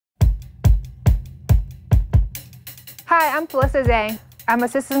Hi, I'm Felisa Zhang. I'm a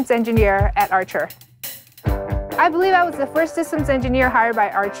systems engineer at ACHR. I believe I was the first systems engineer hired by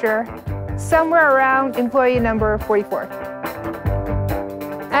ACHR, somewhere around employee number 44.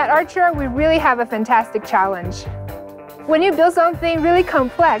 At ACHR, we really have a fantastic challenge. When you build something really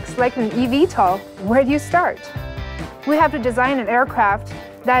complex, like an eVTOL, where do you start? We have to design an aircraft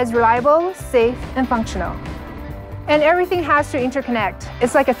that is reliable, safe, and functional. And everything has to interconnect.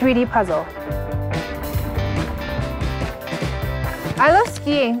 It's like a 3D puzzle. I love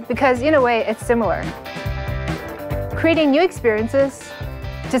skiing because, in a way, it's similar. Creating new experiences,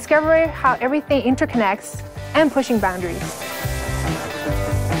 discovering how everything interconnects, and pushing boundaries.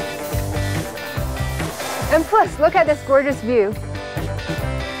 And plus, look at this gorgeous view.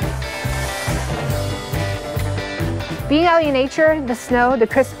 Being out in nature, the snow, the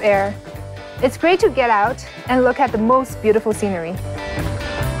crisp air, it's great to get out and look at the most beautiful scenery.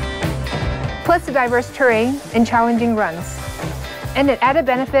 Plus the diverse terrain and challenging runs. And an added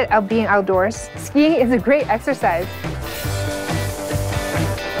benefit of being outdoors, skiing is a great exercise.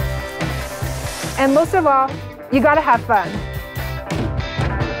 And most of all, you gotta have fun.